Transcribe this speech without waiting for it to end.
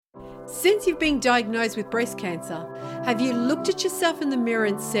Since you've been diagnosed with breast cancer, have you looked at yourself in the mirror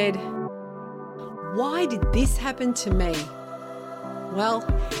and said, why did this happen to me? Well,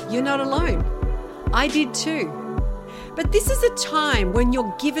 you're not alone. I did too. But this is a time when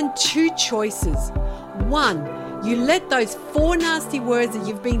you're given two choices. One, you let those 4 nasty words that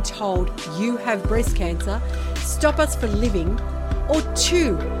you've been told you have breast cancer stop us from living. Or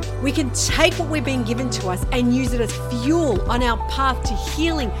 2, we can take what we've been given to us and use it as fuel on our path to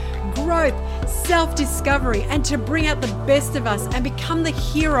healing, growth, self-discovery, and to bring out the best of us and become the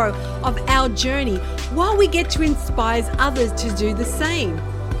hero of our journey while we get to inspire others to do the same.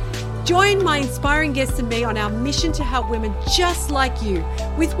 Join my inspiring guests and me on our mission to help women just like you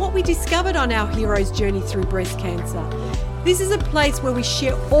with what we discovered on our hero's journey through breast cancer. This is a place where we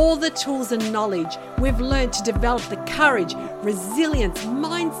share all the tools and knowledge we've learned to develop the courage, resilience,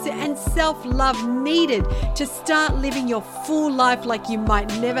 mindset, and self-love needed to start living your full life like you might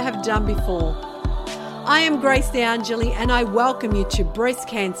never have done before. I am Grace DeAngeli, and I welcome you to Breast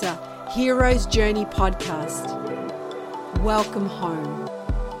Cancer Hero's Journey podcast. Welcome home.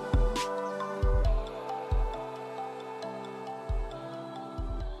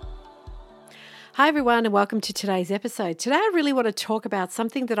 Hi everyone, and welcome to today's episode. Today I really want to talk about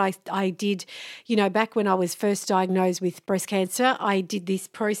something that I did, back when I was first diagnosed with breast cancer. I did this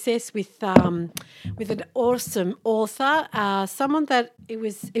process with an awesome author, someone that it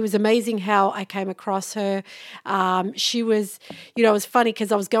was amazing how I came across her. She was, it was funny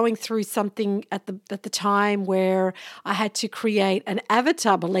because I was going through something at the time where I had to create an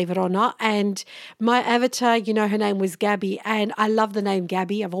avatar, believe it or not, and my avatar, her name was Gabby, and I love the name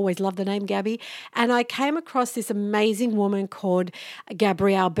Gabby. I've always loved the name Gabby. And I came across this amazing woman called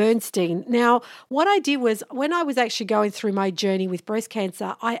Gabrielle Bernstein. Now, what I did was when I was actually going through my journey with breast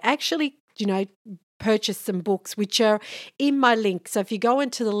cancer, I actually, purchased some books which are in my link. So if you go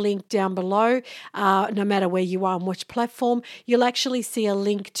into the link down below, no matter where you are on which platform, you'll actually see a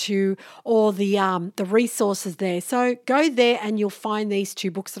link to all the resources there. So go there and you'll find these 2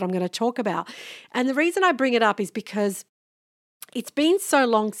 books that I'm going to talk about. And the reason I bring it up is because it's been so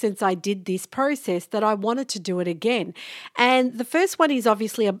long since I did this process that I wanted to do it again. And the first one is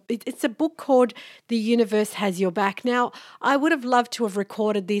obviously it's a book called The Universe Has Your Back. Now, I would have loved to have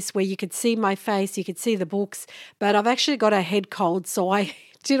recorded this where you could see my face, you could see the books, but I've actually got a head cold, so I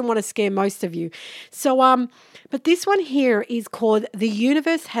didn't want to scare most of you. So, but this one here is called The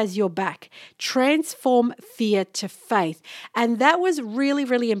Universe Has Your Back, Transform Fear to Faith. And that was really,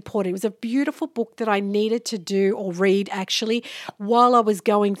 really important. It was a beautiful book that I needed to do or read actually while I was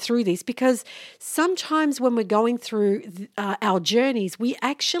going through this, because sometimes when we're going through our journeys, we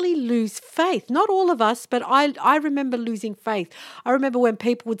actually lose faith. Not all of us, but I remember losing faith. I remember when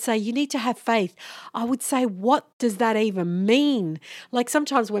people would say, you need to have faith. I would say, what does that even mean? Like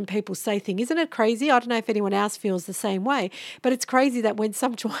sometimes when people say things, isn't it crazy? I don't know if anyone else feels the same way, but it's crazy that when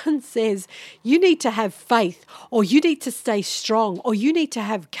someone says you need to have faith or you need to stay strong or you need to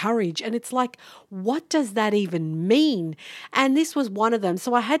have courage, and it's like, what does that even mean? And this was one of them.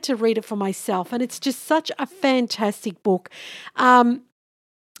 So I had to read it for myself, and it's just such a fantastic book.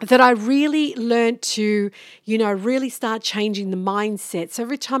 That I really learned to, really start changing the mindset. So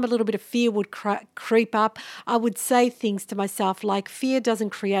every time a little bit of fear would creep up, I would say things to myself like, fear doesn't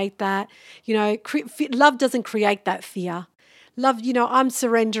create that, love doesn't create that fear. Love, I'm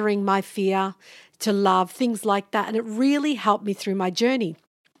surrendering my fear to love, things like that. And it really helped me through my journey.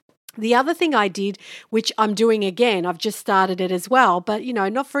 The other thing I did, which I'm doing again, I've just started it as well, but,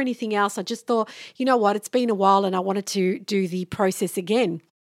 not for anything else. I just thought, it's been a while and I wanted to do the process again.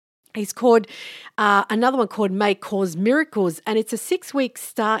 He's called another one called May Cause Miracles, and it's a 6-week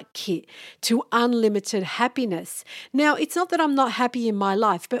start kit to unlimited happiness. Now, it's not that I'm not happy in my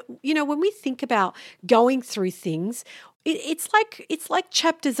life, but when we think about going through things, it's like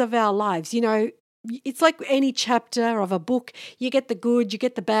chapters of our lives. It's like any chapter of a book. You get the good, you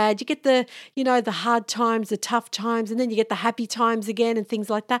get the bad, you get the, the hard times, the tough times, and then you get the happy times again and things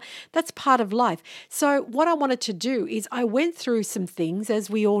like that. That's part of life. So what I wanted to do is I went through some things, as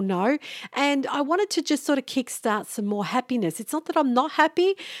we all know, and I wanted to just sort of kickstart some more happiness. It's not that I'm not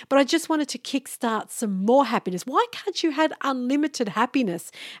happy, but I just wanted to kickstart some more happiness. Why can't you have unlimited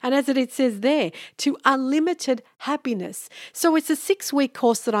happiness? And as it says there, to unlimited happiness. So it's a 6-week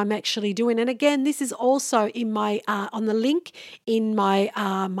course that I'm actually doing. And again, this is also in my on the link in my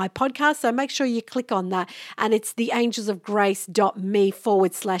my podcast. So make sure you click on that, and it's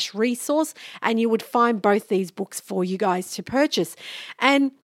theangelsofgrace.me/resource, and you would find both these books for you guys to purchase.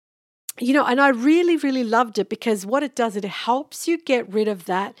 And and I really, really loved it because what it does, it helps you get rid of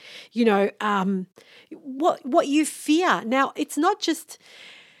that, what you fear. Now, it's not just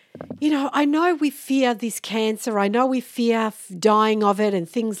I know we fear this cancer. I know we fear dying of it and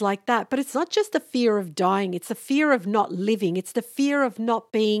things like that. But it's not just the fear of dying, it's the fear of not living. It's the fear of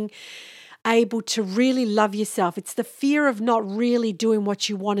not being able to really love yourself. It's the fear of not really doing what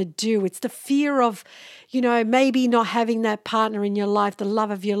you want to do. It's the fear of, maybe not having that partner in your life, the love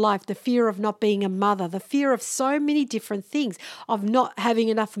of your life, the fear of not being a mother, the fear of so many different things, of not having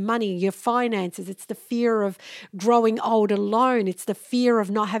enough money, your finances. It's the fear of growing old alone. It's the fear of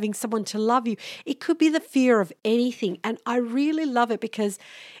not having someone to love you. It could be the fear of anything. And I really love it because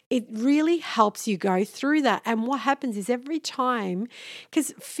it really helps you go through that. And what happens is every time,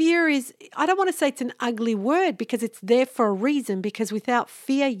 because fear is, I don't want to say it's an ugly word because it's there for a reason, because without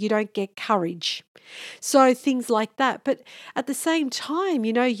fear, you don't get courage. So things like that. But at the same time,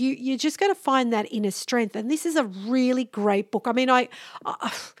 you're just going to find that inner strength. And this is a really great book. I mean,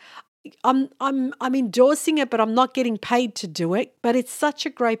 I'm endorsing it, but I'm not getting paid to do it. But it's such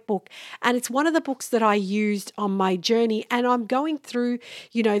a great book, and it's one of the books that I used on my journey. And I'm going through,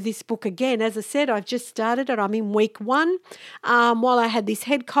 this book again. As I said, I've just started it. I'm in week 1. While I had this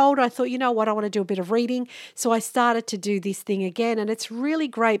head cold, I thought, you know what, I want to do a bit of reading. So I started to do this thing again, and it's really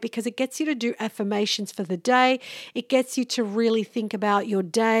great because it gets you to do affirmations for the day. It gets you to really think about your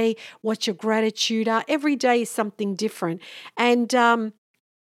day, what your gratitude are. Every day is something different, and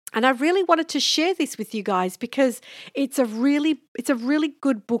I really wanted to share this with you guys because it's a really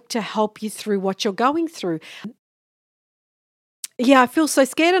good book to help you through what you're going through. Yeah, I feel so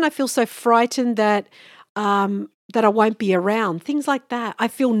scared and I feel so frightened that that I won't be around. Things like that. I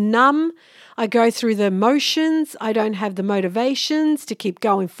feel numb. I go through the motions. I don't have the motivations to keep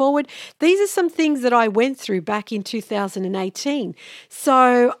going forward. These are some things that I went through back in 2018.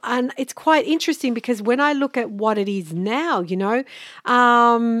 So, and it's quite interesting because when I look at what it is now,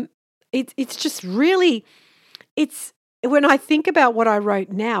 it's just really, it's when I think about what I wrote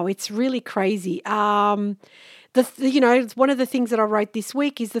now, it's really crazy. It's one of the things that I wrote this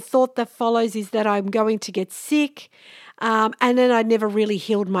week is the thought that follows is that I'm going to get sick, and then I never really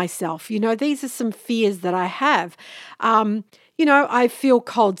healed myself. These are some fears that I have. I feel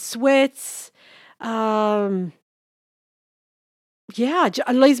cold sweats.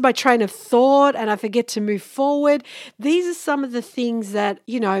 I lose my train of thought and I forget to move forward. These are some of the things that,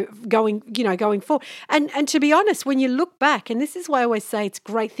 going forward. And to be honest, when you look back, and this is why I always say it's a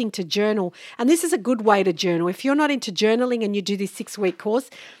great thing to journal, and this is a good way to journal. If you're not into journaling and you do this 6-week course,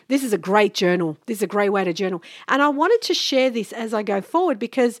 this is a great journal. This is a great way to journal. And I wanted to share this as I go forward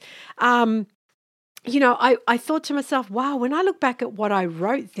because, I thought to myself, wow, when I look back at what I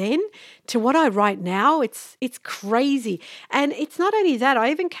wrote then to what I write now, it's crazy. And it's not only that, I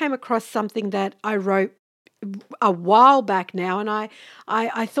even came across something that I wrote a while back now, and I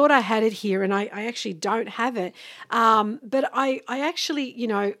thought I had it here, and I actually don't have it. But I actually,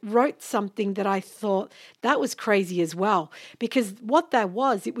 wrote something that I thought that was crazy as well, because what that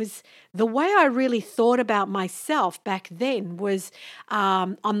was, it was the way I really thought about myself back then was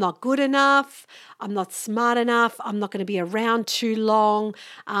I'm not good enough, I'm not smart enough, I'm not going to be around too long,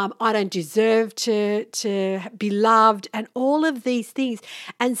 I don't deserve to be loved, and all of these things.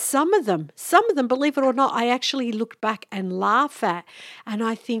 And some of them, believe it or not, I actually look back and laugh at, and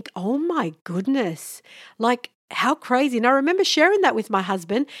I think, oh my goodness, like how crazy. And I remember sharing that with my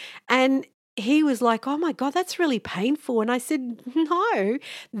husband, and he was like, oh my God, that's really painful. And I said, no,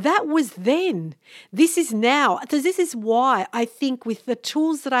 that was then. This is now. Because this is why I think with the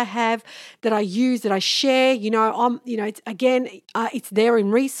tools that I have, that I use, that I share, it's there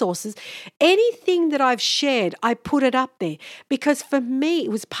in resources. Anything that I've shared, I put it up there because for me,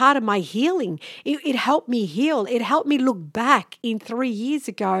 it was part of my healing. It helped me heal. It helped me look back in 3 years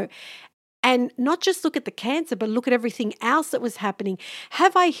ago and not just look at the cancer, but look at everything else that was happening.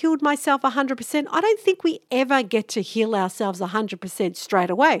 Have I healed myself 100%? I don't think we ever get to heal ourselves 100% straight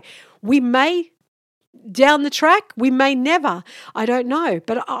away. We may down the track, we may never. I don't know,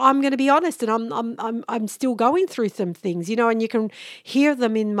 but I'm going to be honest, and I'm still going through some things, and you can hear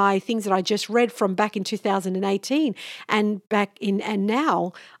them in my things that I just read from back in 2018 and and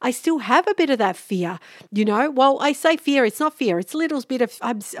now I still have a bit of that fear, Well, I say fear, it's not fear, it's a little bit of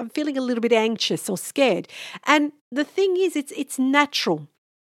I'm feeling a little bit anxious or scared, and the thing is, it's natural.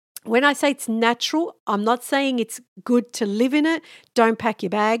 When I say it's natural, I'm not saying it's good to live in it. Don't unpack your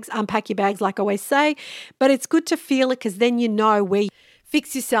bags like I always say, but it's good to feel it because then you know where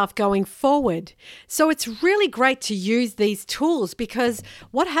fix yourself going forward. So it's really great to use these tools, because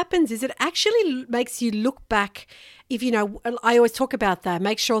what happens is it actually makes you look back. If I always talk about that,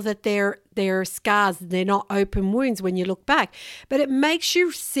 make sure that they're scars, they're not open wounds when you look back. But it makes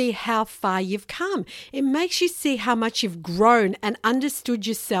you see how far you've come. It makes you see how much you've grown and understood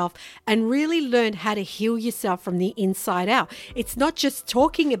yourself and really learned how to heal yourself from the inside out. It's not just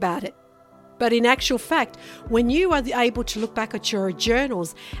talking about it. But in actual fact, when you are able to look back at your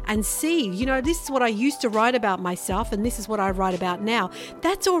journals and see, this is what I used to write about myself and this is what I write about now,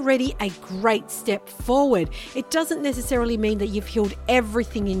 that's already a great step forward. It doesn't necessarily mean that you've healed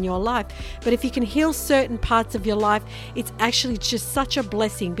everything in your life, but if you can heal certain parts of your life, it's actually just such a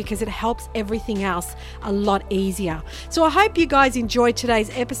blessing, because it helps everything else a lot easier. So I hope you guys enjoyed today's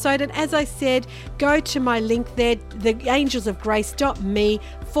episode. And as I said, go to my link there,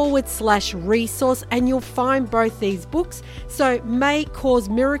 theangelsofgrace.me/resource, and you'll find both these books. So May Cause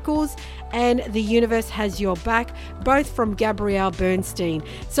Miracles and The Universe Has Your Back, both from Gabrielle Bernstein.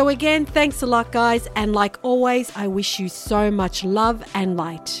 So again, thanks a lot, guys. And like always, I wish you so much love and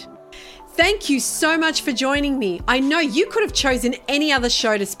light. Thank you so much for joining me. I know you could have chosen any other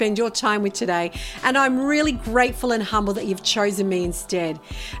show to spend your time with today, and I'm really grateful and humble that you've chosen me instead.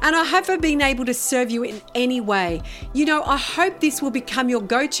 And I hope I've been able to serve you in any way. I hope this will become your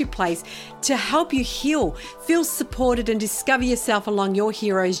go-to place to help you heal, feel supported, and discover yourself along your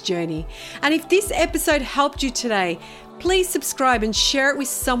hero's journey. And if this episode helped you today, please subscribe and share it with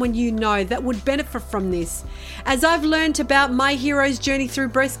someone you know that would benefit from this. As I've learned about my hero's journey through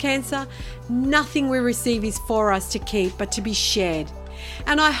breast cancer, nothing we receive is for us to keep, but to be shared.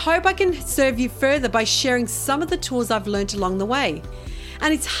 And I hope I can serve you further by sharing some of the tools I've learned along the way.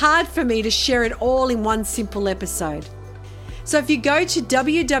 And it's hard for me to share it all in one simple episode. So if you go to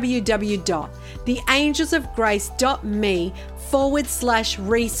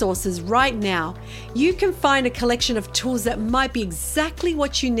www.theangelsofgrace.me/resources right now, you can find a collection of tools that might be exactly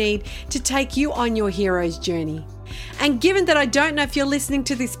what you need to take you on your hero's journey. And given that I don't know if you're listening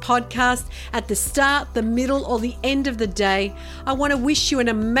to this podcast at the start, the middle, or the end of the day, I want to wish you an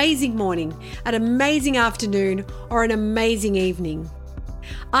amazing morning, an amazing afternoon, or an amazing evening.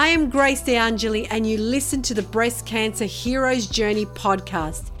 I am Grace DeAngeli, and you listen to the Breast Cancer Hero's Journey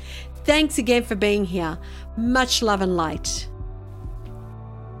podcast. Thanks again for being here. Much love and light.